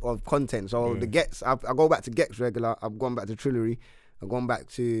more of content. So the Gets, I go back to Gets regular. I've gone back to Trillery. I've gone back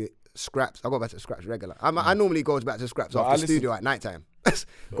to Scraps. I go back to Scraps regular. I normally go back to Scraps after studio at night time.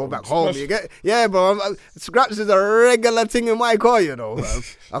 Go back home. You get, bro. Scraps is a regular thing in my car, you know.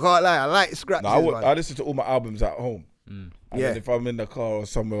 I can't lie. I like Scraps. I listen to all my albums at home. And Yeah. then if I'm in the car or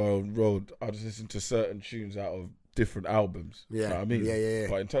somewhere on the road, I just listen to certain tunes out of different albums. Yeah. You know what I mean? Yeah.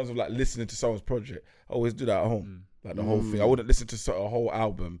 But in terms of, like, listening to someone's project, I always do that at home. Like, the whole thing. I wouldn't listen to a whole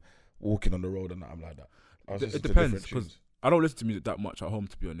album walking on the road and nothing like that. I was It listening to depends, different tunes. because I don't listen to music that much at home,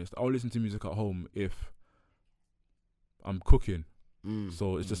 to be honest. I only listen to music at home if I'm cooking.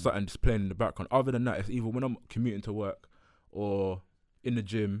 So it's just something just playing in the background. Other than that, it's either when I'm commuting to work or in the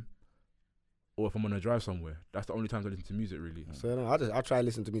gym or if I'm on a drive somewhere. That's the only times I listen to music, really. So no, I try to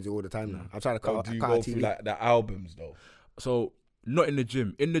listen to music all the time now. I try to But cut do you cut go a through, TV. like, the albums, though? So not in the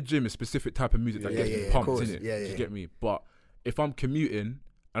gym. In the gym, a specific type of music that Yeah, gets yeah, me of pumped, course. innit? Yeah, Do you yeah. get me? But if I'm commuting,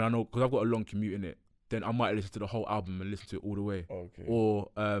 and I know, because I've got a long commute in it, then I might listen to the whole album and listen to it all the way. Okay. Or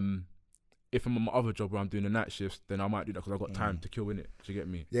if I'm on my other job where I'm doing the night shifts, then I might do that because I've got time to kill in it. Do you get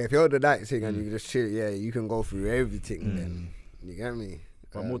me? Yeah, if you're the night thing and you just chill, you can go through everything. Then you get me.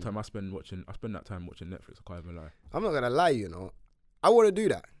 But more time I spend that time watching Netflix. I can't even lie. I'm not gonna lie, you know. I want to do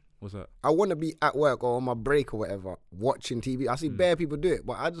that. What's that? I want to be at work or on my break or whatever, watching TV. I see bare people do it,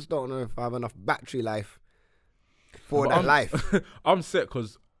 but I just don't know if I have enough battery life for But that life. I'm set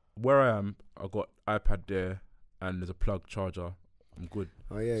because where I am, I got iPad there, and there's a plug charger. I'm good.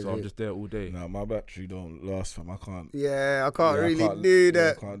 Oh yeah. So I'm just there all day. No, my battery don't last, fam. I can't. Yeah, I can't Yeah, I really can't- do yeah,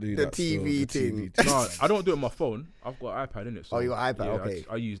 I the can't do the that still, TV the thing. TV No, I don't do it on my phone. I've got an iPad in it. So Oh, you got iPad, yeah, okay.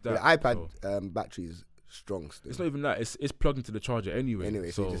 I use The that. iPad so- battery is strong still. It's not even that. It's plugged into the charger anyway.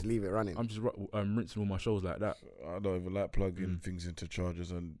 Anyway, so you just leave it running. I'm just rinsing all my shows like that. I don't even like plugging things into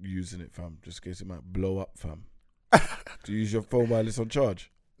chargers and using it, fam. Just in case it might blow up, fam. Do you use your phone while it's on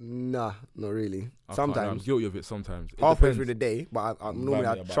charge? Nah, not really. I'm Sometimes, guilty of it sometimes. It halfway depends. through the day, but I normally Bang me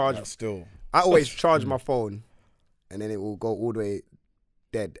I about charge. that still. I always charge my phone, and then it will go all the way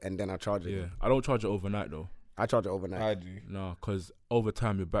dead, and then I charge it. Yeah, I don't charge it overnight though. I charge it overnight. I do. No, because over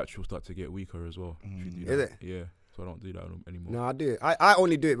time your battery will start to get weaker as well. if you do Is that. it? Yeah. So I don't do that anymore. No, I do it. I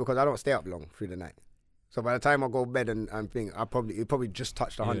only do it because I don't stay up long through the night. So by the time I go to bed and think, it probably just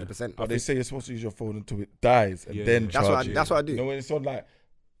touched 100%. But they say you're supposed to use your phone until it dies and then That's charge what it. that's what I do. You know, when it's on like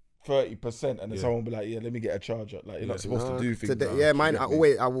 30% and then Yeah. someone will be like, yeah, let me get a charger. Like, you're not supposed to do things. Today, like yeah, that, mine. you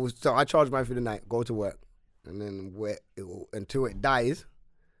get me? So I charge mine for the night, go to work, and then until it dies.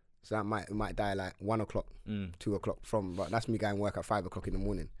 So it might die like 1 o'clock, 2 o'clock but that's me going work at 5 o'clock in the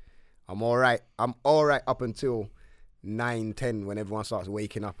morning. I'm all right up until 9, 10 when everyone starts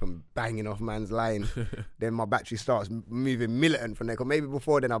waking up and banging off man's line. Then my battery starts moving militant from there. 'Cause maybe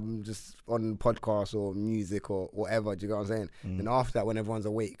before then I'm just on podcasts or music or whatever. Do you get what I'm saying? Then after that, when everyone's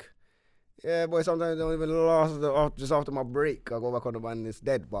awake, yeah, boy, sometimes I don't even last. Just after my break, I go back on the one and it's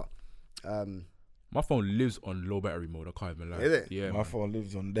dead. But My phone lives on low battery mode. I can't even lie. Is it? Yeah, My man. phone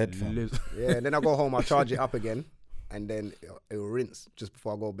lives on dead, It fam. lives. yeah, then I go home, I charge it up again, and then it'll rinse just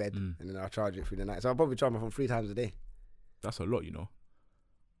before I go to bed, and then I'll charge it through the night. So I'll probably charge my phone 3 times a day, That's a lot, you know.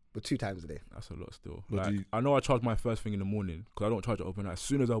 but 2 times a day. That's a lot still. But Like, I know I charge my first thing in the morning because I don't charge it overnight. As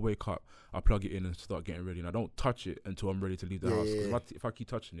soon as I wake up, I plug it in and start getting ready. And I don't touch it until I'm ready to leave the Yeah, house. yeah, 'Cause yeah. if I keep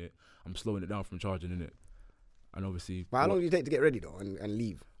touching it, I'm slowing it down from charging in it. And obviously, But how long do you take to get ready though and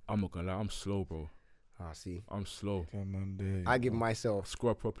leave? I'm not gonna lie, I'm slow, bro. See, I'm slow. Come on, there. I give myself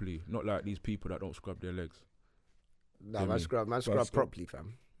Scrub properly, not like these people that don't scrub their legs. man scrub properly,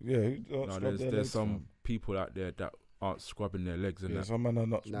 fam. Yeah, No, there's some people out there that aren't scrubbing their legs and Yeah, that. some men are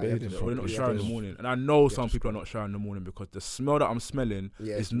not Nah, you have to bathing. scrub. So they're not You showering in have the to- morning, and I know some to people are not showering in the morning because the smell that I'm smelling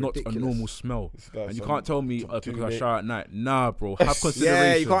Yeah, is it's not ridiculous. a normal smell. It's like And you some- can't tell me some because I two-day- shower at night. Nah, bro. Have consideration.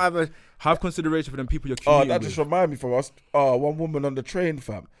 Yeah, you can't have consideration for them people you're Oh, commuting that with. just reminded me from us. Oh, one woman on the train,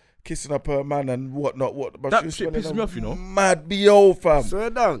 fam, kissing up her man and whatnot. But That she was shit smelling pisses a me off, you know. Mad BO, fam. Slow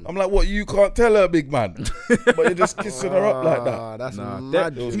it down. I'm like, what? You can't tell her, big man, but you're just kissing her up like that. Ah, that's Nah,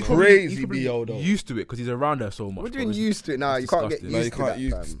 mad. It was he's crazy he's probably BO though. used to it because he's around her so much. What do bro. you mean used to it? Nah, it's you can't get disgusting. No, used you to can't that,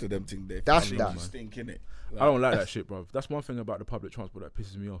 use fam. to them thing there. That's They that. stink, innit? I don't like that shit, bro. That's one thing about the public transport that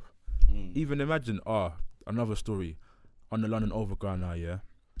pisses me off. Even imagine, another story on the London Overground now, yeah.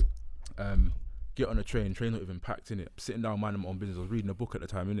 Get on a train's not even packed in it. Sitting down, minding my own business. I was reading a book at the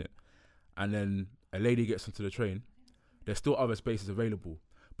time, innit? And then a lady gets onto the train. There's still other spaces available,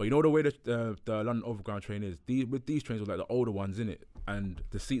 but you know the way the London Overground train is. With these trains, are like the older ones, innit? And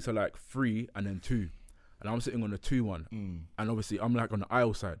the seats are like 3 and then 2, and I'm sitting on the 2 one, and obviously I'm like on the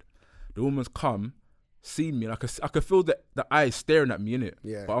aisle side. The woman's come, seen me, and I could feel the eyes staring at me, innit?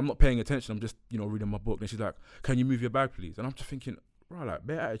 Yeah. But I'm not paying attention. I'm just reading my book. And she's like, "Can you move your bag, please?" And I'm just thinking, right, like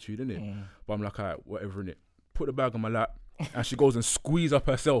bare attitude, innit? But I'm like, alright, whatever, innit? Put the bag on my lap, and she goes and squeeze up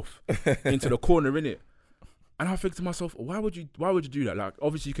herself into the corner, innit? And I think to myself, why would you do that? Like,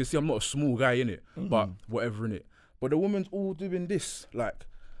 obviously you can see I'm not a small guy, innit? But whatever, innit? But the woman's all doing this, like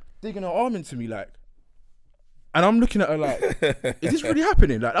digging her arm into me, like, and I'm looking at her like, is this really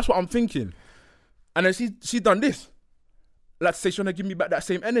happening? Like, that's what I'm thinking. And then she's done this, like, say she's trying to give me back that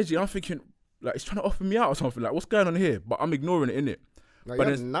same energy. I'm thinking, like, it's trying to offer me out or something. Like, what's going on here? But I'm ignoring it, innit? Like, But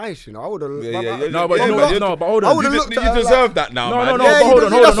that's nice, you know. I would have. No, but hold I on. would've You looked at her deserve like- that now, No, man. no, no, Yeah, but hold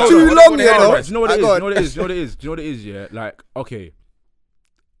on, that's too long, you know. Do you know what it is? I Do you know what it is? Do you know what it is? Do you know what it is? Yeah, like, okay,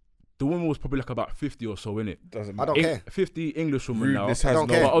 the woman was probably like about 50 or so, innit? Doesn't I don't matter. care. 50 English woman now. Rudeness has don't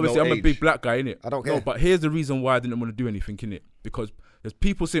no, care. But obviously, no I'm a age. big black guy, innit? I don't No, care. but here's the reason why I didn't want to do anything, innit? Because there's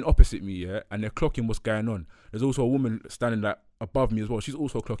people sitting opposite me, yeah, and they're clocking what's going on. There's also a woman standing like above me as well. She's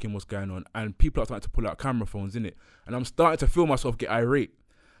also clocking what's going on. And people are starting to pull out camera phones, innit? And I'm starting to feel myself get irate.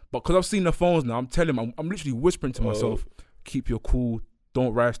 But because I've seen the phones now, I'm telling them, I'm literally whispering to myself, keep your cool,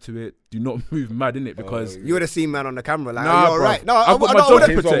 don't rise to it, do not move mad, innit? Because You would have seen man on the camera, like, Nah, you're bro. right. No, I've got I my don't- job I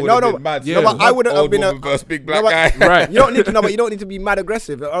to would've- protect. No, no, Mad. Yeah. no, but I wouldn't have Old been a. woman versus big black No, but- guy. right. You don't need to know, but you don't need to be mad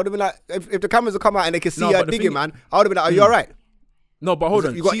aggressive. I would have been like, if the cameras would come out and they can see No, her but the digging, thing- man, I would have been like, are you alright? No, but hold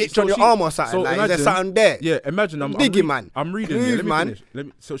on. You got itch on your arm or something, like, is there something there? Yeah, imagine I'm Digging, man. I'm reading. Move, Yeah, let me man.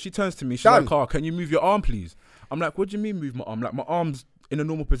 finish. So she turns to me. She's Done. like, "Can you move your arm, please?" I'm like, "What do you mean move my arm?" Like, my arm's in a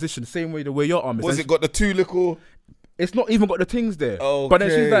normal position, same way the way your arm is. Was it got the two little? It's not even got the things there. Okay. But then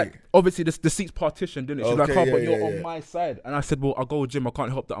she's like, obviously the seat's partitioned, didn't it? She's like, Okay, oh, but yeah, you're yeah, on yeah. my side. And I said, well, I'll go gym. I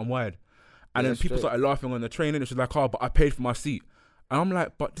can't help that I'm wired. And then people started laughing on the train, and she's like, oh, but I paid for my seat. And I'm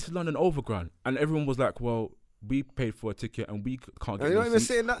like, but this is London Overground. And everyone was like, well, we paid for a ticket and we can't get You're not no even seats.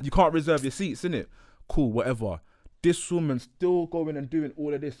 saying that. You can't reserve your seats, innit? Cool, whatever. This woman's still going and doing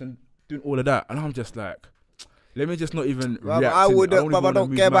all of this and doing all of that. And I'm just like, let me just not even react. I would have, but I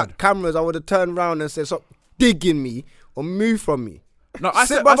don't care mad. about cameras. I would have turned around and said, stop digging me or move from me. No, I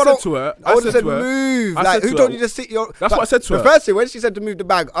said to her, I would have said move. Like, who told you to sit your... That's what I said to her. The first thing, when she said to move the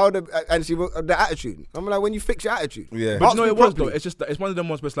bag, I would have, and she the attitude. I'm like, when you fix your attitude. Yeah. But you know Ask it me was though. properly. It's just that it's one of them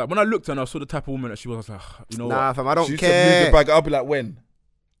ones where it's like, when I looked at her and I saw the type of woman that she was, I was like, you know Nah, what? fam, I don't She said move care. the bag. I'll be like, when?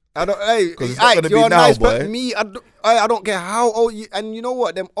 I don't. Hey, 'Cause it's not gonna be you're a now, nice boy. person. Me, I don't care how old you. And you know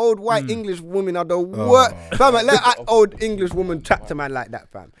what? Them old white English women are the worst. Fam, like, let an old English woman chat to man like that,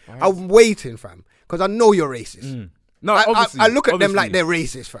 fam. I'm waiting, fam, because I know you're racist. No, I look at them like obviously. they're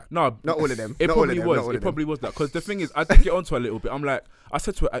racist, fam. No, Not all of them. It Not all of probably them, was. not all of It them. probably was that. Because the thing is, I did get onto her a little bit. I'm like, I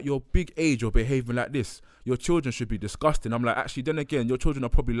said to her, at your big age, you're behaving like this. Your children should be disgusting. I'm like, actually, then again, your children are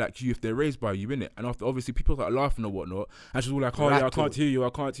probably like you if they're raised by you, innit? And after, obviously, people start laughing or whatnot. And she's all like, oh, yeah, I can't hear you. I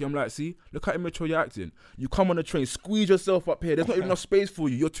can't hear you. I'm like, see, look how immature you're acting. You come on the train, squeeze yourself up here. There's not even enough space for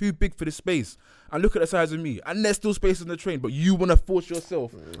you. You're too big for this space. And look at the size of me. And there's still space in the train, but you want to force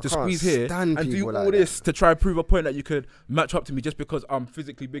yourself to squeeze here and do people all like this to try and prove a point that you could match up to me just because I'm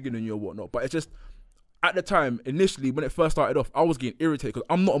physically bigger than you or whatnot. But it's just, at the time, initially, when it first started off, I was getting irritated because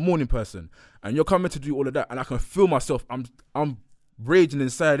I'm not a morning person. And you're coming to do all of that, and I can feel myself. I'm raging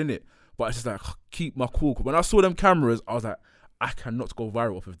inside, innit? But it's just like, keep my cool. When I saw them cameras, I was like, I cannot go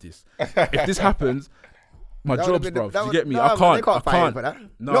viral off of this. If this happens, my job's, bro. Do you get me? I can't. They can't fight for that.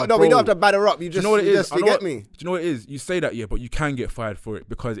 No, we bro. don't have to batter up. You Do just, you know what it is? you get me? Do you know what it is? You say that, yeah, but you can get fired for it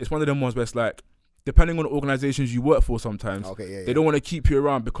because it's one of them ones where it's like, depending on the organizations you work for sometimes, they don't want to keep you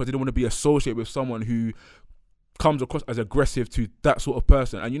around because they don't want to be associated with someone who comes across as aggressive to that sort of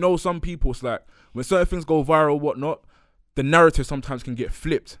person. And you know, some people, it's like, when certain things go viral, whatnot, the narrative sometimes can get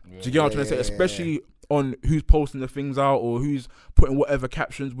flipped. Do you get what I'm trying to say? Especially on who's posting the things out or who's putting whatever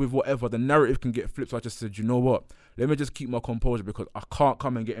captions with whatever, the narrative can get flipped. So I just said, you know what? Let me just keep my composure because I can't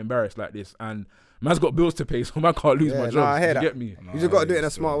come and get embarrassed like this. And man's got bills to pay, so man can't lose my job. Nah, I hear you that. get me? You just got to do it in a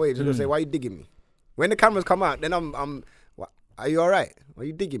smart way. Just gonna say, why are you digging me? When the cameras come out, then I'm are you all right? Why are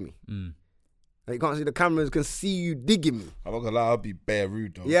you digging me? Like, you can't see the cameras, can see you digging me. I'm not gonna lie, I'll be bare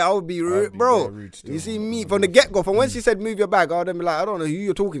rude though. Yeah, I would be rude, bro. You see me from the get-go, from when she said move your bag, I would be like, I don't know who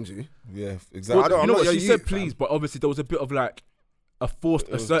you're talking to. Yeah, exactly. Well, you know what? She said fam. please, but obviously there was a bit of like a forced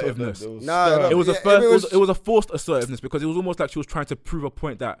assertiveness. It was It was a forced assertiveness because it was almost like she was trying to prove a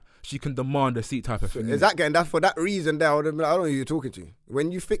point that she can demand a seat type of thing. Exactly, and that's for that reason there, I would have been like, I don't know who you're talking to.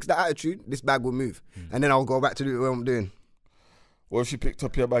 When you fix that attitude, this bag will move. And then I'll go back to do what I'm doing. What if she picked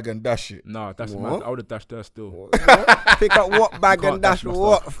up your bag and dash it? Nah, that's What? mad. I would have dashed her still. What? Pick up what bag You and can't dash my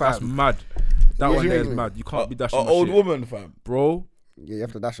what, stuff. fam? That's mad. That Yeah, one there is you- mad. You can't be dashing An my old shit. woman, fam. Bro. Yeah, you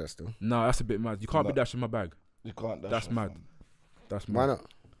have to dash her still. Nah, that's a bit mad. You can't be No. dashing my bag. You can't dash That's her, mad. fam. That's Why mad.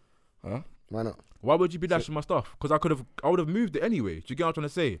 not? Huh? Why not? Why would you be dashing my stuff? Because I would have moved it anyway. Do you get what I'm trying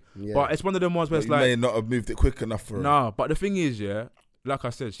to say? Yeah. But it's one of them ones where But it's you like, may not have moved it quick enough for her. nah. But the thing is, yeah, like I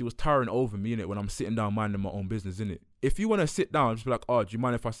said, she was towering over me, innit, when I'm sitting down minding my own business, innit. If you want to sit down, just be like, oh, do you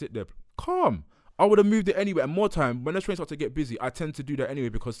mind if I sit there? Calm. I would have moved it anyway. And more time, when the train starts to get busy, I tend to do that anyway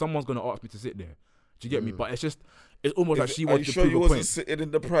because someo's going to ask me to sit there. Do you get me? But it's just, it's almost like she Are wants you to sure prove you a wasn't point. sitting in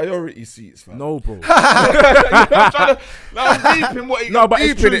the priority seats, fam? No, bro. I'm deep in what you No, but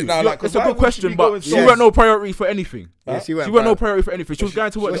it's true. it now. Like, it's a why good would question, she be but going she so- weren't no priority for anything. Yeah, she She went weren't no back. priority for anything. She was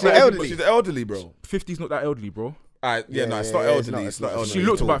going to work. was like, she elderly? She's elderly, bro. 50's not that elderly, bro. No, it's not yeah, it's elderly. not, It's not elderly. She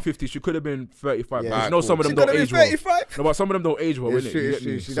looked at all. about 50. She could have been 35. Yeah. But you Alright, know cool. some of them She don't could have age been well. 35. No, but some of them don't age well, Yeah, innit? You get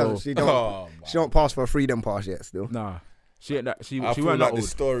me? she So, doesn't. Oh, She don't pass for a freedom pass yet. Still. nah. She ain't that. She I feel weren't like that the old.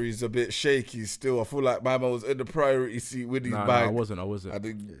 story's a bit shaky still. I feel like my man was in the priority seat with his Nah, bag. I wasn't. And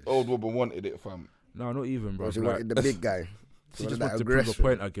the old woman wanted it, fam. No, not even, bro. She Like, wanted the big guy. she wanted just that wanted to prove a aggression.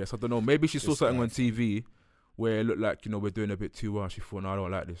 point, I guess. I don't know. Maybe she saw This something guy, on TV where it looked like, you know, we're doing a bit too well. She thought, no, I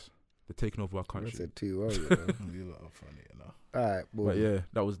don't like this. They're taking over our I country. said too well. You lot are funny, you know. All right, But yeah,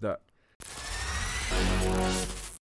 that was that.